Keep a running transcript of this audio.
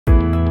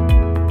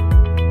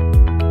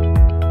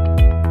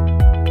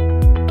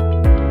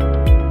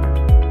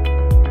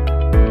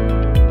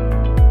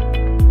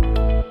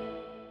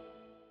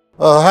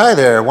Well, hi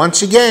there.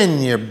 Once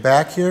again, you're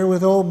back here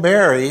with old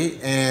Barry,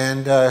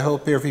 and I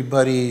hope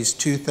everybody's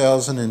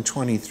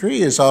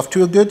 2023 is off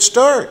to a good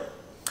start.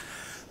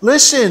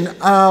 Listen,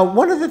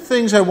 one of the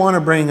things I want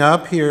to bring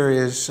up here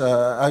is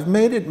I've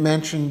made it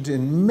mentioned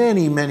in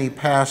many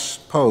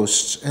past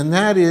posts, and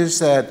that is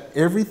that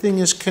everything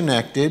is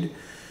connected,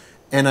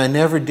 and I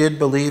never did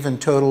believe in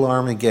total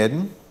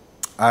Armageddon.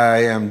 I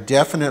am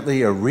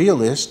definitely a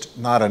realist,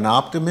 not an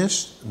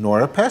optimist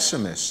nor a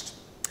pessimist.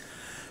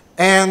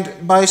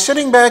 And by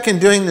sitting back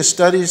and doing the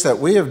studies that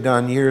we have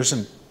done years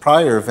in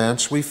prior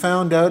events, we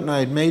found out, and I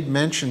had made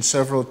mention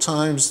several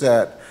times,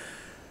 that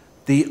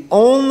the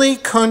only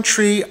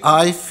country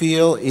I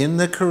feel in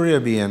the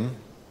Caribbean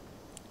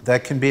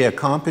that can be a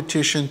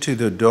competition to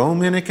the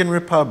Dominican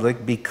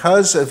Republic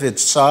because of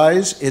its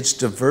size, its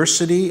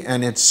diversity,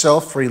 and its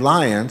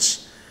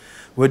self-reliance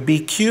would be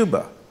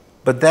Cuba.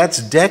 But that's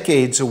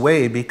decades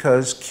away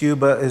because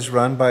Cuba is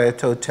run by a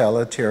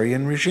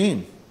totalitarian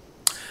regime,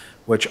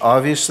 which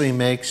obviously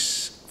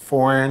makes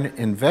foreign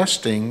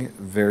investing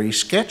very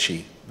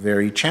sketchy,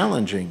 very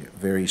challenging,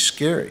 very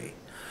scary.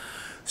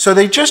 So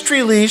they just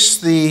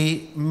released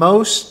the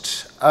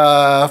most,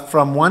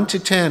 from 1 to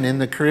 10 in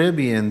the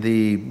Caribbean,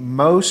 the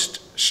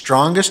most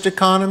strongest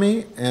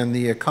economy and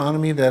the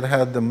economy that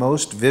had the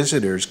most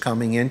visitors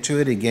coming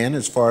into it, again,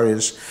 as far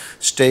as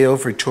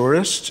stay-over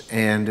tourists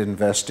and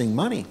investing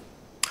money.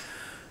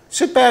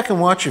 Sit back and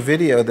watch a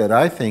video that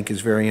I think is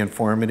very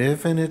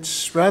informative, and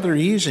it's rather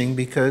easy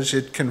because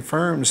it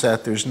confirms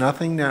that there's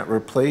nothing that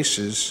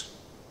replaces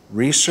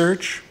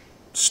research,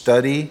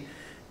 study,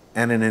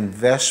 and an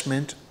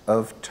investment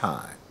of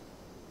time.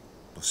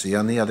 We'll see you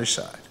on the other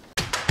side.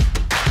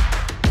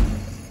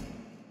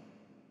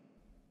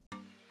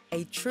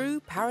 A true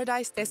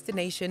paradise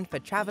destination for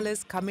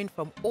travelers coming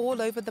from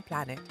all over the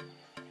planet.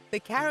 The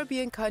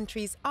Caribbean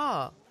countries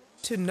are,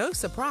 to no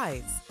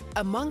surprise,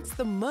 amongst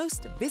the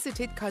most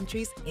visited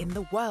countries in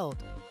the world.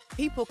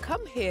 People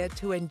come here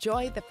to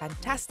enjoy the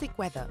fantastic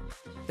weather,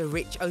 the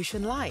rich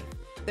ocean life,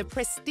 the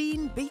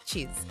pristine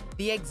beaches,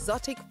 the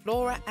exotic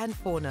flora and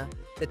fauna,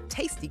 the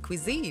tasty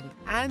cuisine,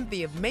 and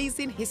the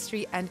amazing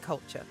history and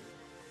culture.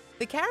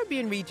 The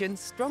Caribbean region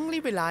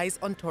strongly relies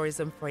on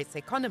tourism for its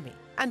economy,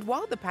 and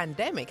while the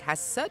pandemic has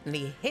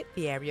certainly hit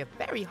the area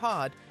very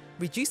hard,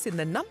 reducing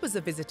the numbers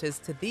of visitors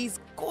to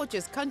these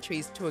gorgeous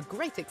countries to a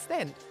great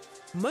extent,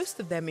 most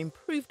of them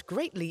improved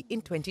greatly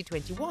in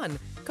 2021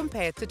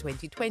 compared to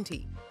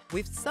 2020,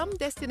 with some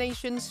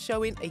destinations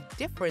showing a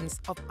difference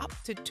of up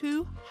to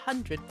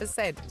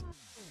 200%.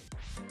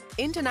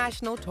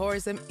 International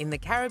tourism in the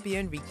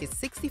Caribbean reaches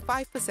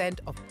 65%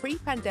 of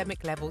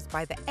pre-pandemic levels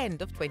by the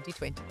end of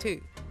 2022.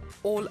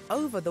 All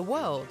over the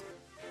world,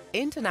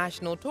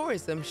 international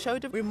tourism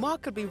showed a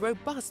remarkably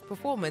robust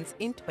performance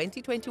in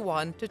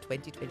 2021 to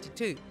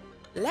 2022.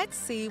 Let's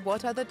see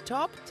what are the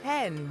top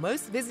 10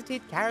 most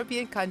visited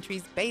Caribbean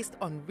countries based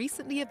on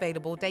recently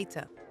available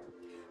data.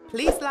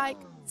 Please like,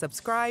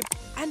 subscribe,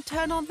 and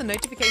turn on the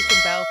notification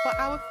bell for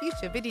our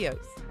future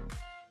videos.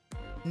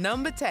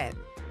 Number 10.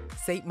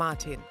 St.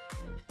 Martin.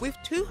 With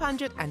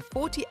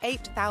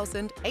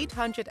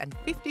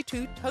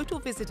 248,852 total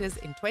visitors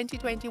in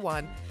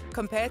 2021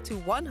 compared to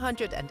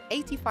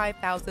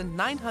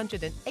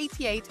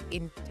 185,988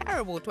 in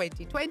terrible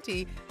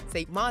 2020,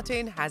 St.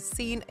 Martin has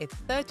seen a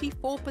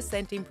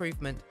 34%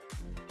 improvement.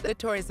 The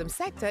tourism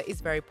sector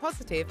is very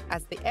positive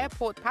as the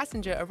airport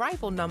passenger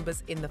arrival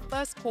numbers in the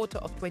first quarter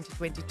of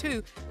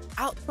 2022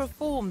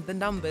 outperformed the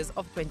numbers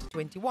of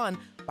 2021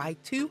 by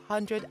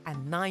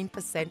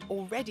 209%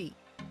 already.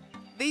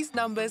 These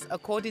numbers,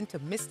 according to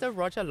Mr.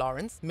 Roger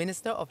Lawrence,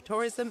 Minister of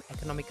Tourism,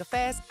 Economic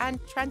Affairs and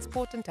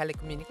Transport and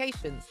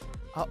Telecommunications,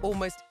 are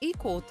almost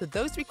equal to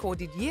those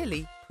recorded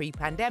yearly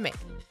pre-pandemic.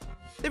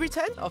 The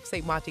return of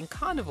St. Martin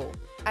Carnival,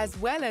 as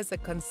well as a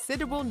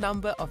considerable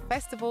number of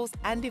festivals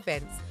and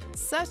events,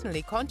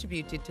 certainly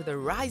contributed to the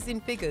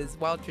rising figures,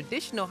 while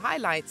traditional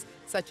highlights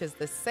such as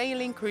the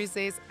sailing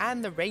cruises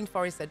and the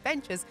rainforest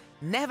adventures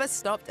never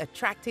stopped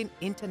attracting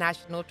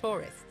international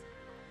tourists.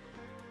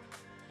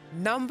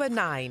 Number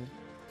 9.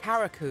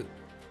 Carriacou.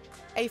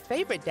 A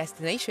favorite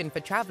destination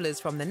for travelers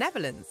from the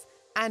Netherlands,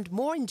 and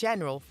more in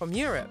general from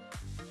Europe.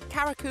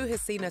 Carriacou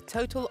has seen a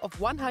total of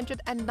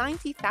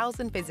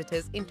 190,000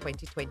 visitors in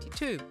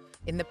 2022,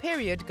 in the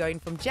period going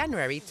from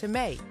January to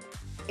May.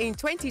 In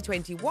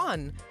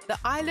 2021, the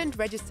island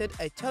registered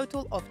a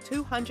total of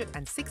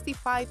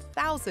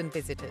 265,000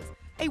 visitors,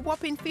 a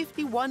whopping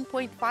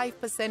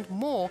 51.5%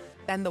 more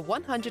than the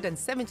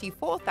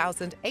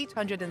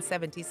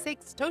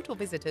 174,876 total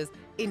visitors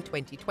in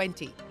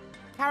 2020.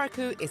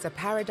 Carriacou is a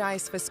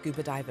paradise for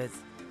scuba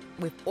divers,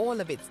 with all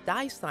of its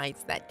dive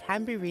sites that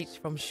can be reached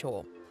from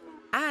shore.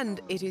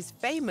 And it is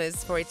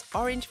famous for its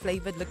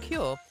orange-flavored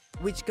liqueur,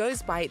 which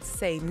goes by its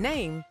same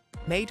name,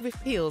 made with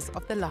peels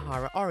of the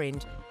Lahara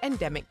orange,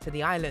 endemic to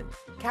the island.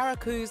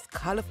 Carriacou's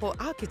colorful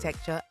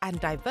architecture and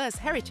diverse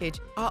heritage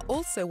are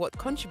also what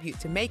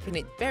contribute to making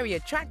it very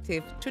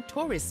attractive to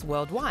tourists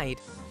worldwide.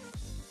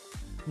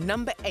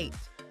 Number 8.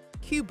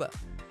 Cuba.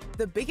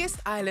 The biggest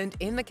island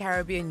in the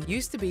Caribbean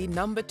used to be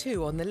number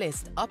 2 on the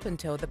list up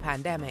until the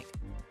pandemic.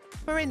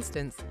 For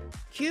instance,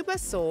 Cuba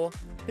saw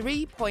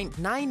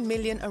 3.9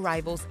 million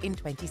arrivals in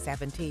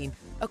 2017,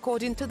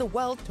 according to the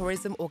World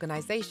Tourism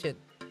Organization,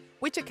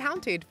 which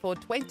accounted for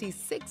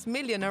 26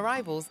 million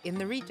arrivals in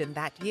the region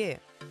that year.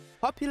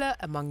 Popular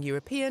among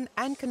European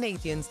and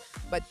Canadians,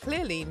 but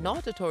clearly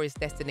not a tourist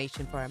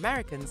destination for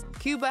Americans,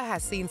 Cuba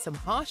has seen some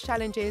harsh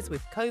challenges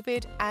with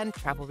COVID and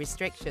travel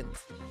restrictions.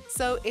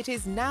 So it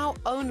is now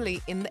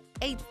only in the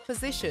 8th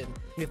position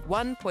with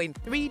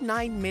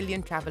 1.39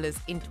 million travelers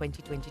in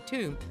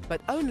 2022,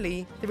 but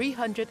only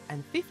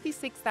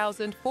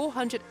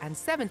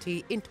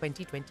 356,470 in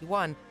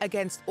 2021.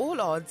 Against all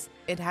odds,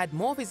 it had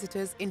more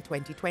visitors in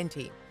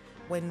 2020.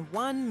 When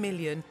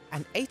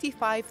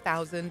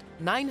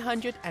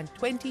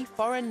 1,085,920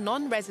 foreign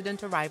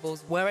non-resident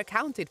arrivals were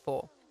accounted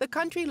for. The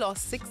country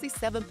lost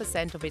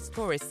 67% of its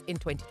tourists in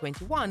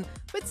 2021,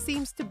 but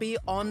seems to be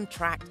on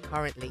track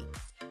currently.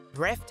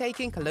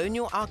 Breathtaking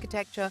colonial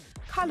architecture,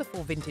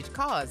 colorful vintage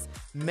cars,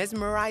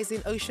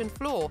 mesmerizing ocean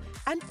floor,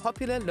 and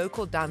popular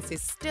local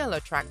dances still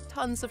attract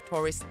tons of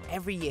tourists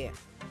every year.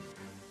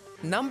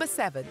 Number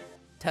 7.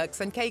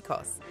 Turks and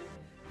Caicos.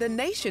 The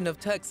nation of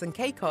Turks and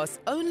Caicos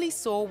only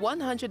saw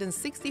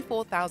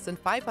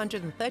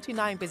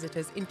 164,539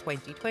 visitors in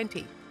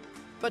 2020,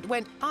 but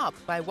went up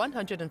by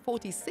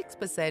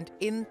 146%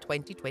 in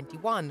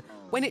 2021,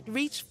 when it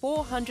reached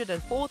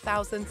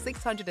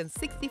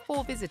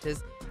 404,664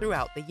 visitors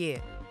throughout the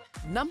year.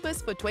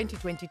 Numbers for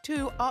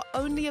 2022 are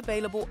only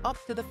available up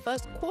to the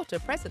first quarter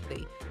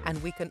presently, and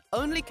we can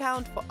only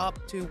count for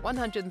up to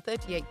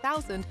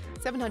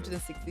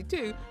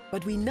 138,762,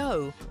 but we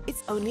know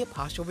it's only a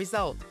partial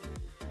result.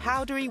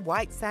 Powdery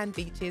white sand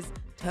beaches,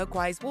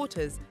 turquoise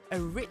waters, a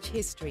rich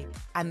history,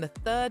 and the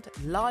 3rd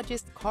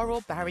largest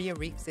coral barrier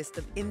reef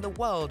system in the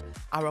world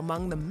are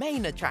among the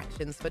main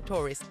attractions for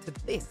tourists to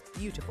this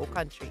beautiful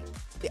country.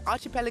 The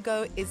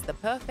archipelago is the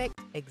perfect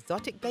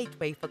exotic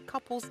gateway for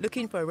couples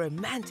looking for a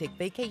romantic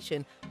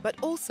vacation, but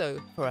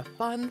also for a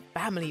fun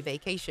family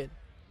vacation.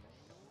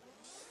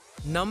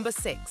 Number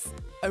 6.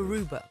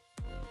 Aruba.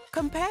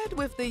 Compared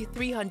with the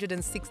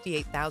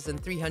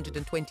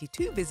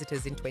 368,322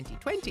 visitors in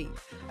 2020,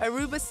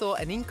 Aruba saw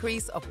an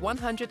increase of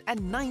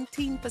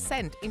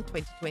 119% in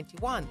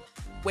 2021,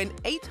 when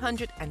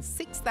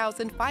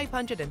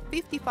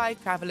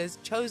 806,555 travelers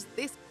chose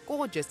this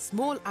gorgeous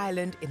small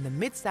island in the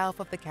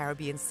mid-south of the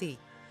Caribbean Sea,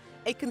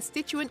 a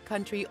constituent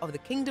country of the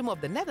Kingdom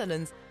of the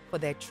Netherlands, for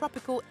their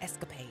tropical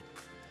escapade.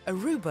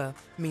 Aruba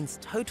means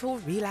total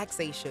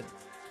relaxation,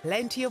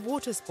 plenty of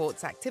water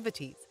sports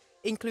activities,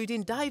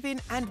 including diving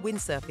and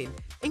windsurfing,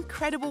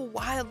 incredible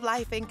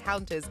wildlife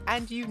encounters,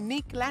 and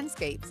unique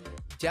landscapes.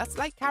 Just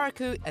like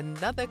Carriacou,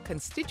 another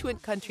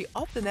constituent country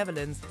of the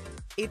Netherlands,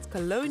 its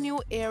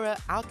colonial-era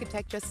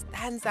architecture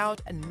stands out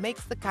and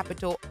makes the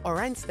capital,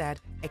 Oranjestad,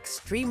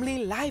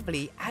 extremely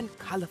lively and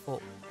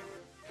colorful.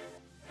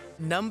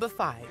 Number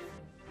 5.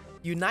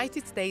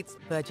 United States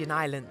Virgin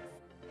Islands.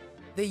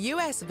 The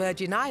U.S.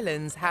 Virgin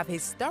Islands have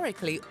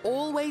historically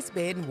always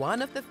been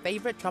one of the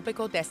favorite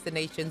tropical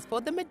destinations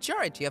for the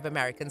majority of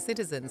American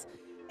citizens,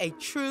 a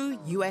true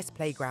U.S.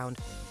 playground,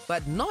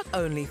 but not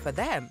only for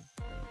them.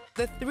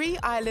 The 3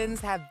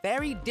 islands have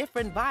very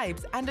different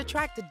vibes and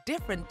attract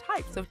different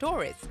types of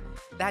tourists.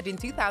 That in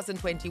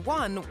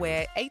 2021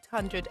 were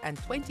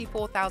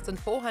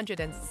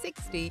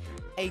 824,460,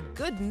 a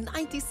good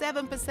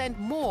 97%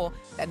 more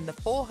than the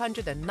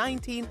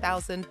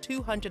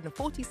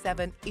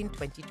 419,247 in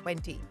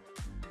 2020.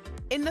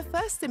 In the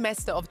first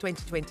semester of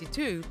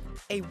 2022,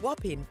 a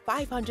whopping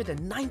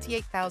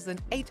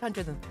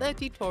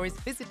 598,830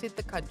 tourists visited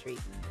the country,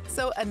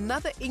 so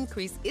another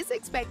increase is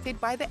expected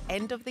by the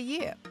end of the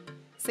year.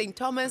 St.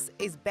 Thomas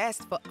is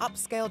best for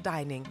upscale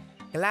dining,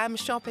 glam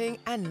shopping,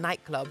 and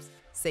nightclubs.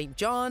 St.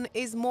 John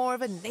is more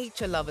of a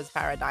nature lover's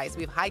paradise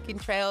with hiking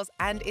trails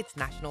and its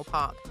national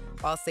park,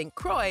 while St.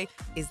 Croix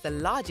is the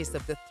largest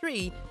of the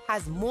 3,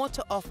 has more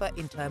to offer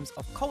in terms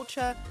of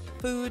culture,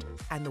 food,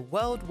 and the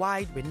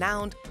worldwide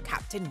renowned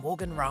Captain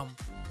Morgan rum.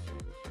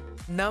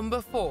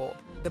 Number 4.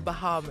 The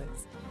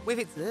Bahamas. With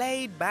its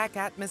laid-back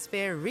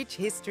atmosphere, rich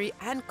history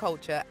and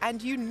culture,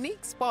 and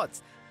unique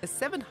spots, the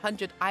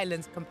 700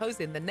 islands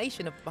composing the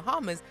nation of the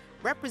Bahamas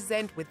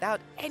represent without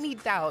any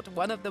doubt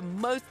one of the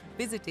most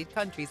visited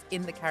countries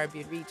in the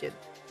Caribbean region.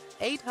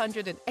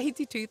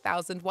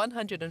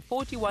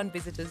 882,141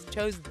 visitors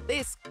chose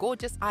this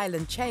gorgeous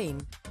island chain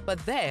for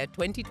their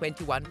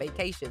 2021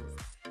 vacations,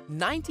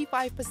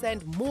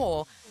 95%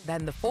 more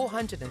than the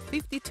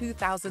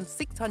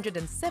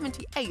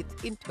 452,678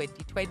 in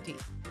 2020.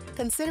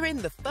 Considering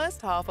the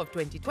first half of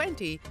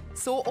 2020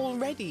 saw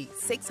already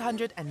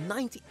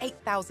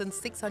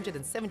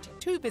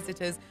 698,672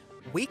 visitors,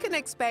 we can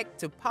expect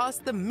to pass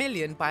the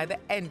million by the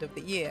end of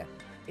the year.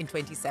 In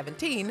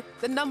 2017,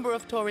 the number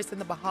of tourists in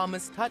the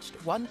Bahamas touched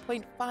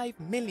 1.5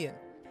 million.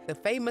 The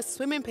famous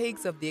swimming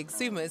pigs of the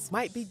Exumas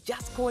might be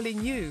just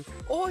calling you,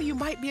 or you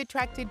might be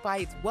attracted by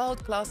its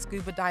world-class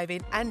scuba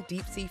diving and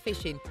deep-sea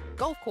fishing,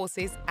 golf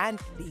courses, and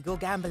legal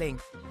gambling.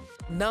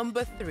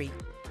 Number 3.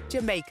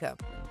 Jamaica.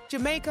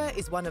 Jamaica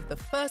is one of the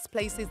first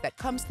places that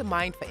comes to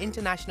mind for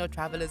international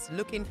travelers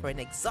looking for an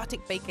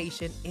exotic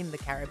vacation in the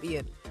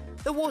Caribbean.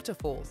 The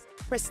waterfalls,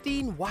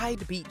 pristine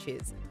wide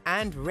beaches,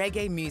 and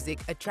reggae music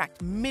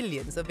attract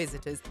millions of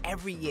visitors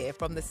every year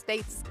from the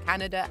States,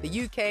 Canada,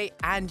 the UK,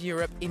 and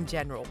Europe in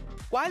general.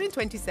 While in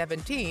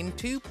 2017,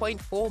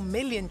 2.4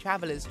 million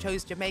travelers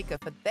chose Jamaica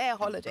for their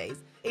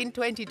holidays, in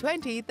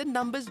 2020 the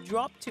numbers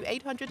dropped to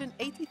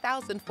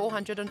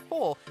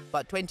 880,404,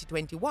 but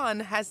 2021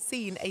 has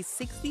seen a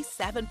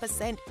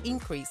 67%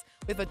 increase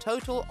with a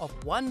total of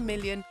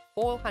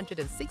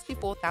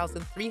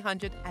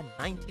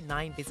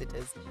 1,464,399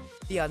 visitors.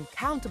 The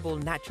uncountable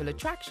natural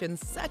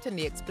attractions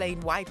certainly explain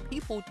why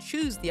people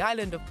choose the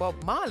island of Bob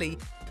Marley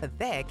for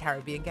their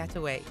Caribbean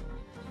getaway.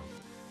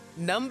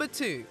 Number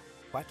 2.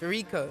 Puerto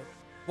Rico.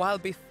 While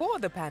before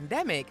the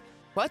pandemic,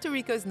 Puerto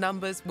Rico's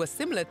numbers were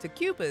similar to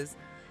Cuba's,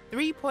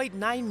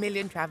 3.9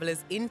 million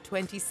travelers in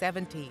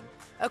 2017,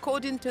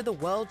 according to the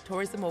World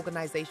Tourism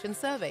Organization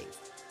surveys.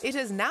 It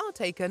has now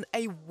taken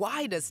a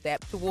wider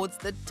step towards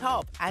the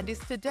top and is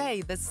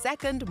today the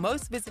second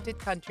most visited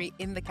country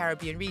in the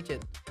Caribbean region.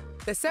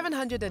 The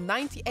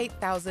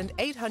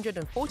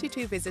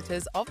 798,842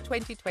 visitors of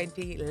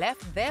 2020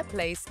 left their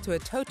place to a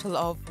total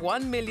of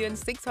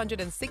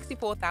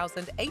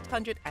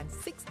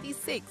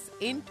 1,664,866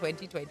 in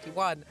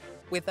 2021,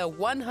 with a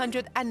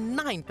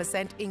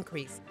 109%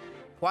 increase.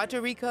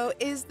 Puerto Rico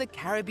is the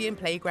Caribbean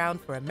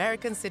playground for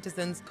American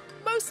citizens,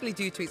 mostly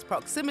due to its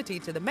proximity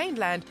to the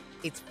mainland,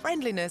 its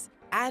friendliness,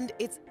 and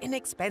its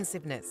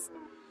inexpensiveness.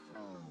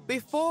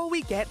 Before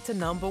we get to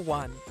number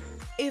 1,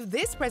 if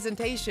this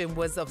presentation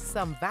was of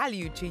some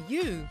value to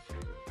you,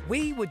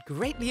 we would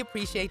greatly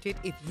appreciate it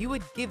if you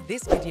would give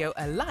this video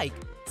a like,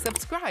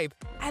 subscribe,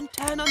 and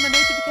turn on the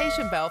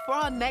notification bell for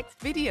our next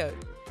video.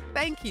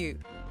 Thank you.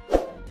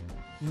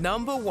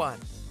 Number 1.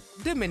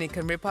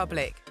 Dominican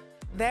Republic.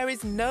 There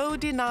is no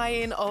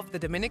denying of the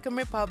Dominican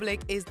Republic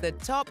is the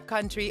top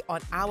country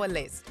on our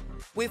list,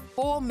 with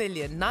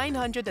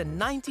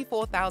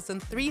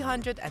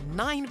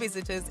 4,994,309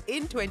 visitors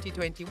in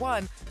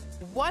 2021,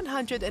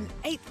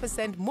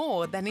 108%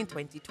 more than in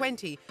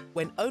 2020,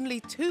 when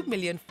only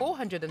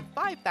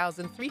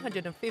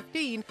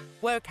 2,405,315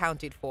 were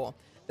accounted for.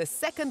 The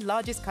second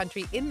largest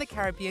country in the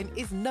Caribbean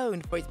is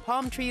known for its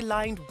palm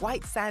tree-lined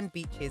white sand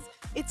beaches,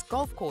 its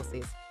golf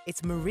courses,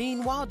 its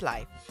marine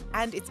wildlife,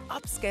 and its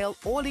upscale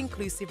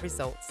all-inclusive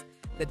resorts.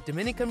 The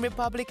Dominican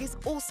Republic is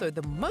also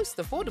the most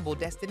affordable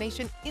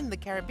destination in the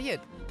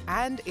Caribbean,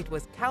 and it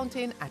was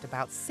counting at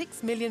about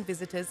 6 million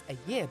visitors a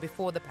year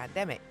before the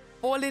pandemic.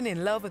 Falling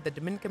in love with the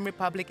Dominican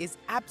Republic is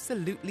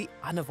absolutely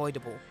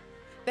unavoidable.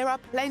 There are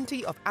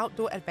plenty of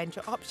outdoor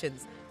adventure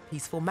options,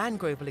 peaceful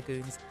mangrove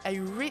lagoons, a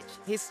rich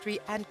history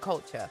and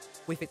culture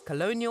with its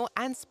colonial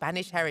and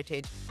Spanish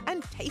heritage,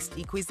 and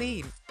tasty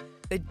cuisine.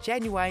 The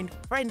genuine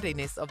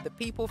friendliness of the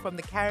people from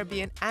the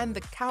Caribbean and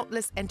the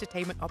countless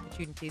entertainment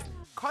opportunities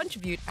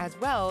contribute as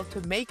well to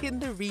making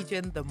the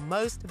region the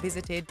most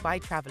visited by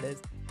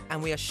travelers,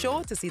 and we are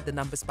sure to see the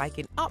numbers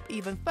spiking up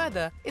even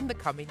further in the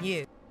coming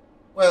years.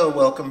 Well,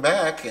 welcome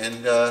back,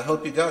 and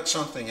hope you got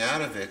something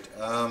out of it.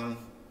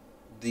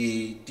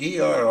 The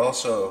DR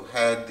also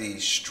had the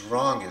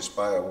strongest,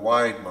 by a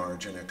wide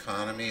margin,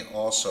 economy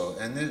also,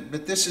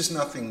 but this is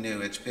nothing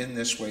new. It's been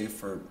this way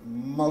for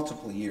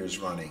multiple years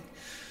running.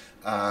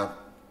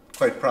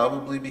 Quite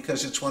probably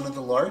because it's one of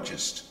the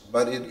largest,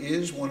 but it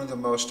is one of the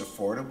most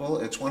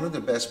affordable. It's one of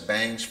the best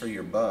bangs for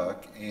your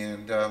buck.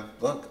 And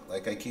look,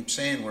 like I keep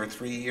saying, we're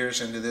 3 years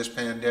into this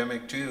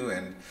pandemic too,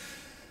 and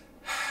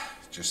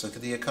just look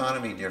at the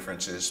economy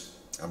differences.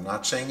 I'm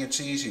not saying it's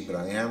easy, but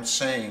I am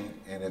saying,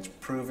 and it's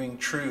proving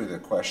true, the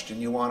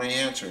question you want to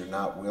answer,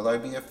 not will I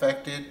be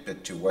affected,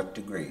 but to what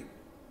degree.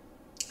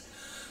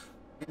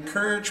 I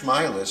encourage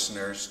my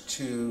listeners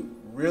to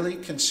really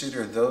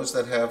consider, those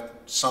that have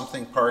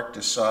something parked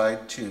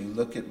aside, to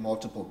look at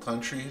multiple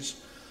countries.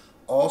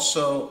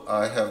 Also,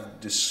 I have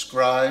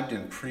described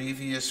in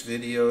previous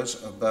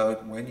videos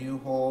about when you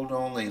hold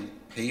only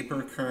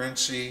paper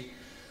currency.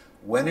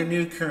 When a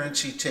new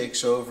currency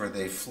takes over,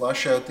 they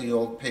flush out the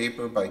old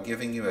paper by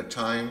giving you a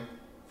time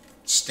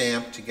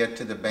stamp to get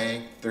to the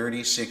bank,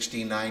 30,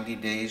 60, 90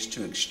 days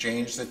to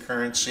exchange the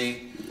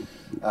currency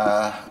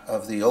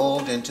of the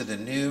old into the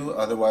new,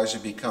 otherwise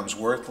it becomes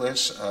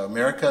worthless.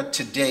 America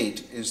to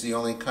date is the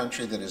only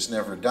country that has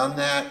never done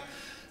that.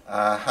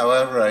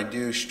 However, I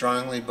do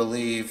strongly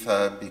believe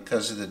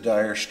because of the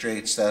dire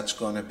straits, that's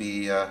going to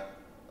be a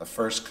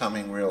first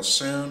coming real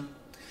soon.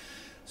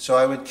 So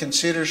I would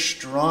consider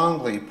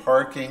strongly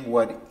parking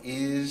what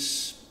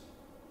is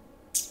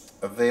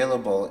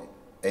available,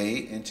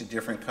 A, into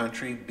different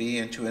country, B,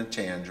 into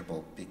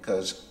intangible,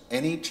 because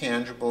any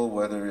tangible,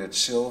 whether it's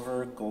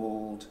silver,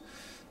 gold,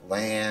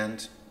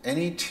 land,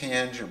 any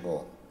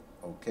tangible,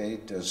 okay,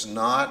 does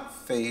not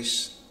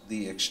face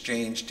the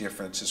exchange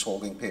difference is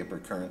holding paper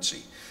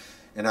currency.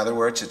 In other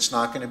words, it's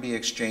not going to be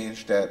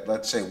exchanged at,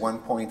 let's say,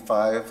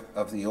 1.5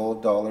 of the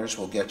old dollars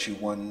will get you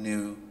one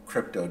new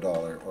crypto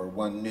dollar or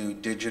one new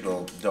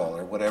digital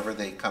dollar, whatever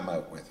they come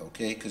out with,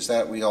 okay? Because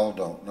that we all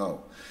don't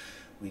know.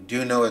 We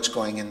do know it's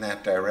going in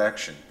that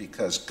direction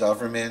because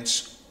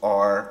governments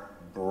are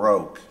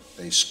broke.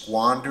 They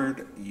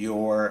squandered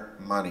your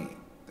money.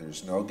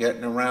 There's no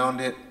getting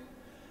around it.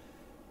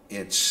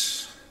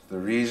 It's the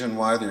reason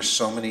why there's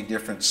so many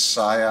different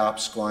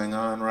psyops going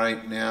on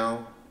right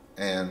now.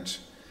 And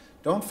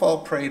don't fall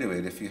prey to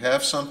it. If you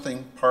have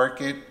something, park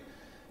it.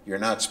 You're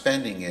not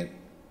spending it.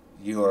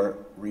 You're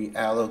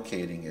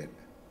reallocating it.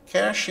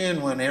 Cash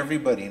in when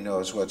everybody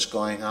knows what's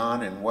going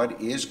on and what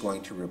is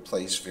going to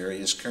replace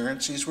various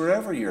currencies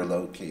wherever you're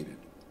located.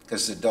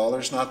 Because the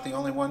dollar's not the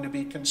only one to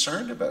be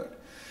concerned about.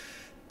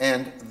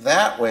 And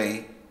that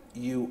way,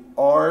 you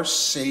are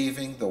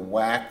saving the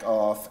whack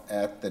off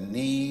at the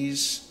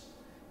knees,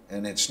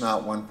 and it's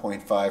not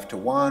 1.5 to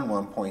 1,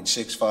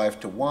 1.65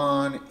 to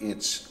 1.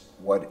 It's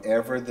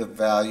whatever the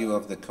value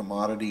of the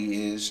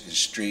commodity is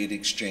straight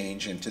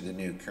exchange into the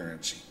new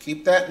currency.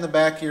 Keep that in the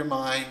back of your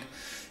mind.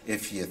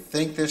 If you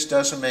think this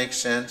doesn't make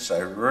sense, I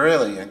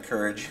really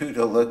encourage you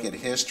to look at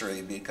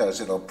history because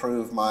it'll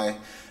prove my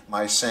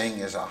saying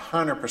is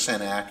 100%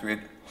 accurate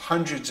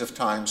hundreds of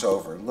times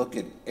over. Look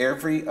at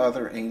every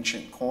other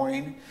ancient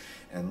coin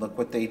and look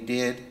what they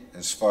did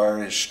as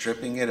far as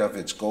stripping it of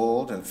its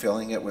gold and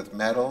filling it with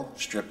metal,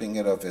 stripping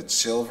it of its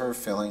silver,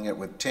 filling it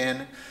with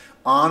tin,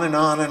 on and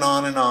on and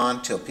on and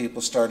on till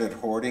people started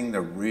hoarding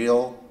the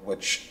real,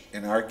 which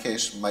in our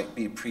case might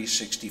be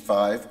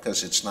pre-65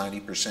 because it's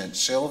 90%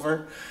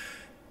 silver.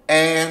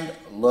 And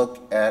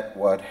look at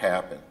what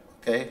happened.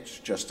 Okay, it's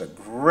just a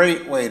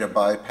great way to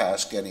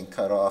bypass getting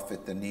cut off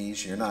at the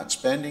knees. You're not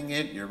spending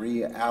it, you're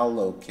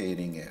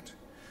reallocating it.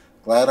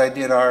 Glad I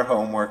did our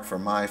homework for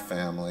my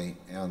family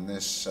on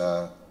this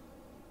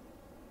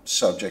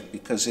subject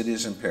because it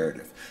is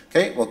imperative.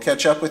 Okay, we'll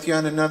catch up with you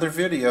on another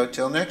video.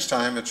 Till next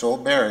time, it's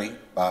old Barry.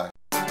 Bye.